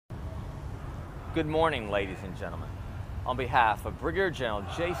Good morning, ladies and gentlemen. On behalf of Brigadier General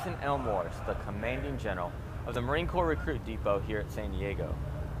Jason L. Morris, the Commanding General of the Marine Corps Recruit Depot here at San Diego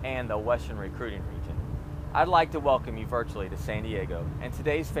and the Western Recruiting Region, I'd like to welcome you virtually to San Diego and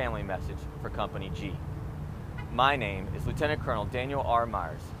today's family message for Company G. My name is Lieutenant Colonel Daniel R.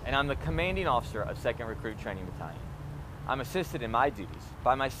 Myers, and I'm the Commanding Officer of 2nd Recruit Training Battalion. I'm assisted in my duties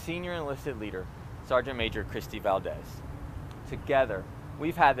by my senior enlisted leader, Sergeant Major Christy Valdez. Together,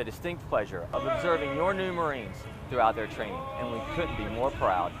 we've had the distinct pleasure of observing your new Marines throughout their training, and we couldn't be more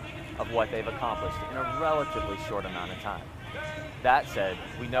proud of what they've accomplished in a relatively short amount of time. That said,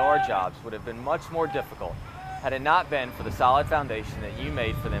 we know our jobs would have been much more difficult had it not been for the solid foundation that you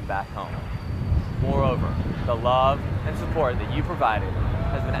made for them back home. Moreover, the love and support that you provided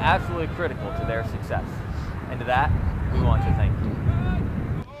has been absolutely critical to their success, and to that, we want to thank you.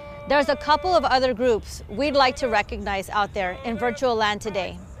 There's a couple of other groups we'd like to recognize out there in virtual land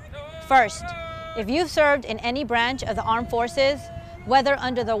today. First, if you've served in any branch of the armed forces, whether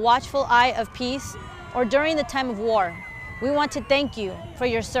under the watchful eye of peace or during the time of war, we want to thank you for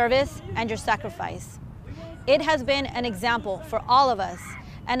your service and your sacrifice. It has been an example for all of us,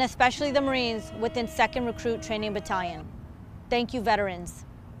 and especially the Marines within 2nd Recruit Training Battalion. Thank you, veterans.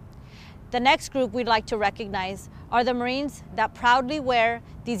 The next group we'd like to recognize are the Marines that proudly wear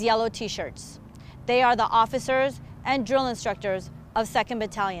these yellow t-shirts. They are the officers and drill instructors of 2nd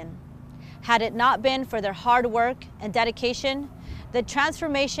Battalion. Had it not been for their hard work and dedication, the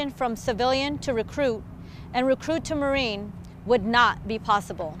transformation from civilian to recruit and recruit to Marine would not be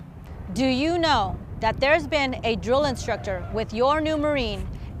possible. Do you know that there's been a drill instructor with your new Marine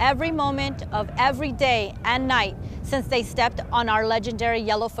every moment of every day and night since they stepped on our legendary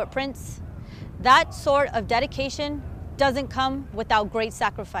yellow footprints? That sort of dedication doesn't come without great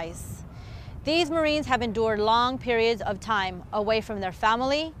sacrifice. These Marines have endured long periods of time away from their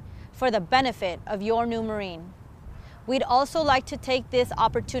family for the benefit of your new Marine. We'd also like to take this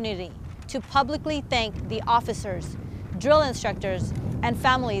opportunity to publicly thank the officers, drill instructors, and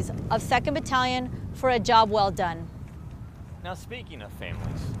families of 2nd Battalion for a job well done. Now, speaking of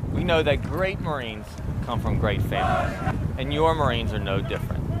families, we know that great Marines come from great families, and your Marines are no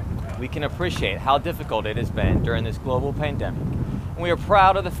different. We can appreciate how difficult it has been during this global pandemic, and we are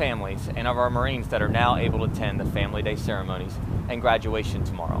proud of the families and of our Marines that are now able to attend the Family Day ceremonies and graduation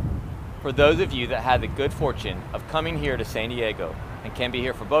tomorrow. For those of you that had the good fortune of coming here to San Diego and can be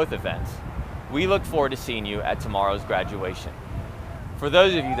here for both events, we look forward to seeing you at tomorrow's graduation. For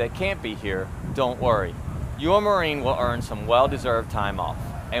those of you that can't be here, don't worry. Your Marine will earn some well-deserved time off,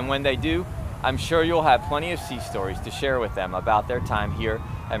 and when they do, I'm sure you'll have plenty of sea stories to share with them about their time here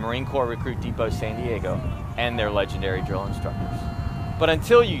at Marine Corps Recruit Depot San Diego and their legendary drill instructors. But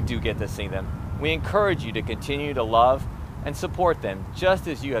until you do get to see them, we encourage you to continue to love and support them just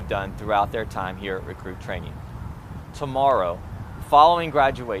as you have done throughout their time here at Recruit Training. Tomorrow, following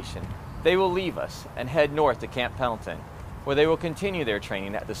graduation, they will leave us and head north to Camp Pendleton, where they will continue their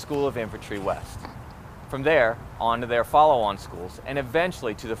training at the School of Infantry West. From there, on to their follow-on schools, and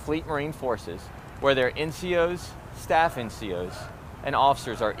eventually to the Fleet Marine Forces, where their NCOs, staff NCOs, and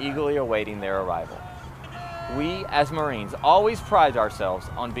officers are eagerly awaiting their arrival. We, as Marines, always pride ourselves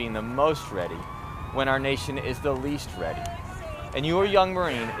on being the most ready when our nation is the least ready. And your young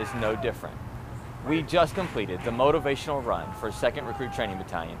Marine is no different. We just completed the motivational run for 2nd Recruit Training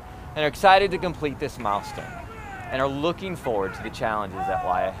Battalion and are excited to complete this milestone and are looking forward to the challenges that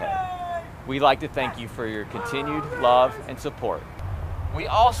lie ahead. We'd like to thank you for your continued love and support. We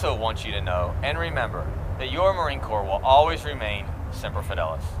also want you to know and remember that your Marine Corps will always remain Semper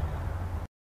Fidelis.